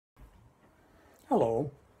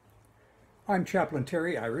Hello, I'm Chaplain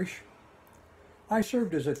Terry Irish. I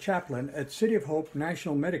served as a chaplain at City of Hope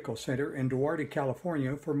National Medical Center in Duarte,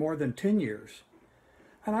 California for more than 10 years,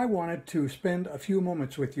 and I wanted to spend a few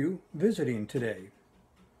moments with you visiting today.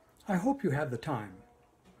 I hope you have the time.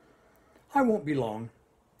 I won't be long,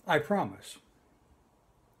 I promise.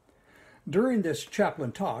 During this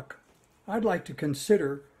chaplain talk, I'd like to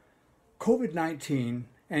consider COVID-19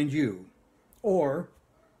 and you, or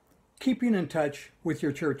keeping in touch with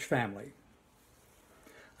your church family.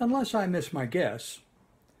 Unless I miss my guess,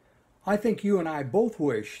 I think you and I both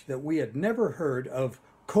wish that we had never heard of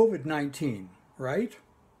COVID-19, right?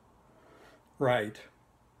 Right.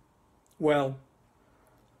 Well,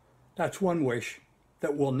 that's one wish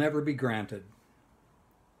that will never be granted.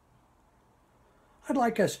 I'd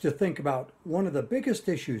like us to think about one of the biggest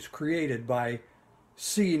issues created by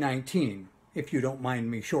C-19, if you don't mind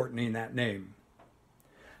me shortening that name.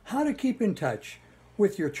 How to keep in touch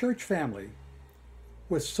with your church family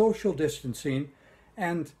with social distancing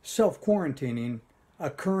and self-quarantining, a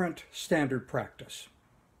current standard practice.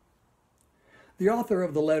 The author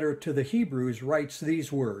of the letter to the Hebrews writes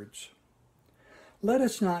these words, "Let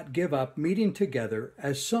us not give up meeting together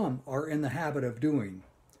as some are in the habit of doing,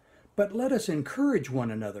 but let us encourage one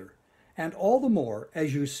another, and all the more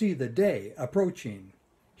as you see the day approaching."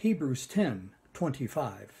 Hebrews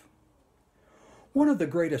 10:25. One of the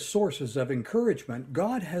greatest sources of encouragement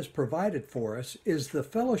God has provided for us is the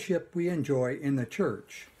fellowship we enjoy in the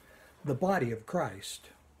church, the body of Christ.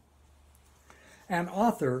 An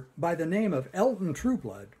author by the name of Elton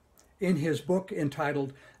Trueblood, in his book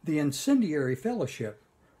entitled The Incendiary Fellowship,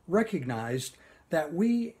 recognized that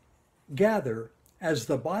we gather as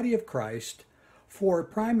the body of Christ for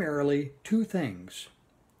primarily two things,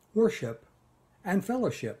 worship and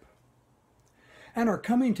fellowship. And our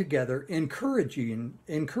coming together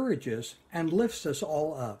encourages and lifts us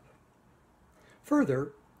all up.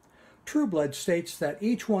 Further, Trueblood states that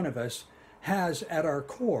each one of us has at our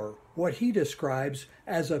core what he describes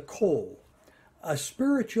as a coal, a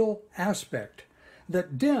spiritual aspect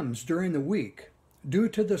that dims during the week due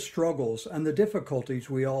to the struggles and the difficulties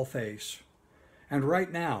we all face. And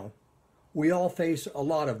right now, we all face a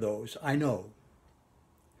lot of those, I know.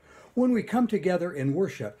 When we come together in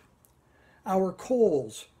worship, our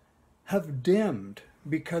coals have dimmed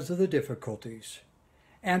because of the difficulties,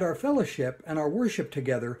 and our fellowship and our worship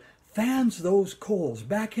together fans those coals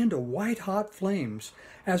back into white-hot flames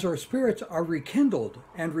as our spirits are rekindled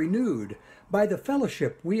and renewed by the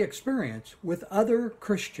fellowship we experience with other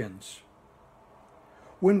Christians.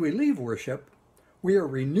 When we leave worship, we are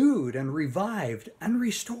renewed and revived and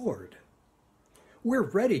restored. We're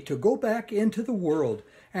ready to go back into the world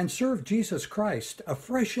and serve Jesus Christ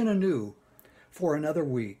afresh and anew for another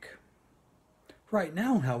week. Right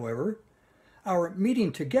now, however, our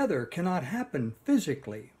meeting together cannot happen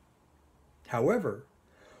physically. However,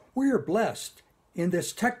 we are blessed in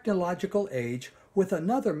this technological age with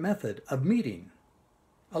another method of meeting,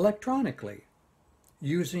 electronically,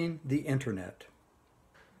 using the internet.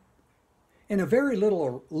 In a very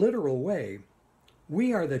literal way,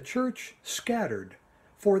 we are the church scattered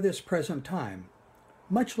for this present time,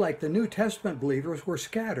 much like the New Testament believers were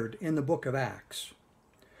scattered in the book of Acts.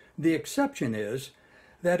 The exception is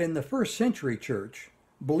that in the first century church,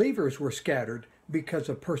 believers were scattered because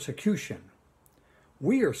of persecution.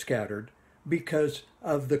 We are scattered because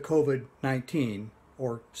of the COVID-19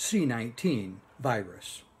 or C-19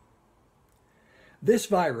 virus. This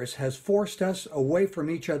virus has forced us away from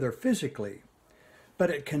each other physically, but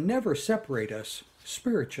it can never separate us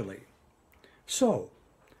spiritually. So,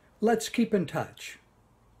 let's keep in touch.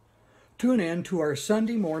 Tune in to our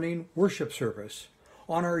Sunday morning worship service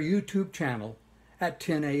on our YouTube channel at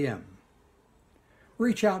 10 a.m.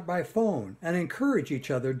 Reach out by phone and encourage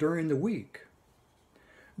each other during the week.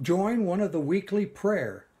 Join one of the weekly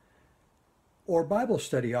prayer or Bible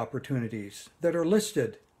study opportunities that are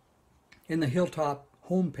listed in the Hilltop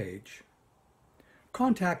homepage.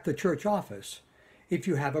 Contact the church office if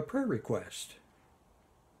you have a prayer request.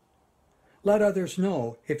 Let others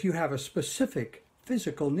know if you have a specific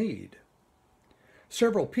physical need.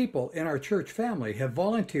 Several people in our church family have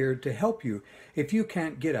volunteered to help you if you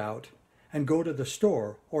can't get out and go to the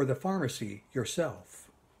store or the pharmacy yourself.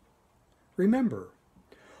 Remember,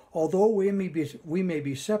 although we may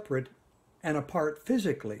be separate and apart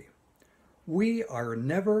physically, we are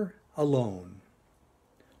never alone.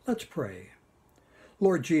 Let's pray.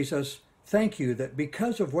 Lord Jesus, thank you that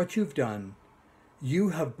because of what you've done,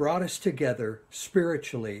 you have brought us together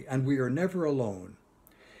spiritually, and we are never alone.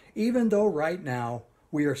 Even though right now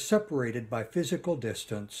we are separated by physical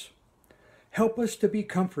distance, Help us to be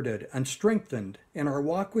comforted and strengthened in our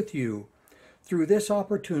walk with you through this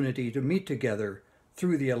opportunity to meet together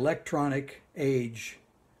through the electronic age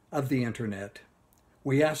of the internet.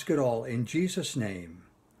 We ask it all in Jesus' name.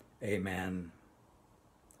 Amen.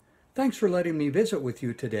 Thanks for letting me visit with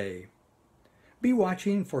you today. Be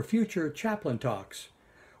watching for future Chaplain Talks,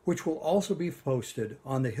 which will also be posted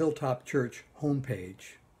on the Hilltop Church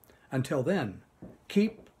homepage. Until then,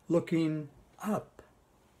 keep looking up.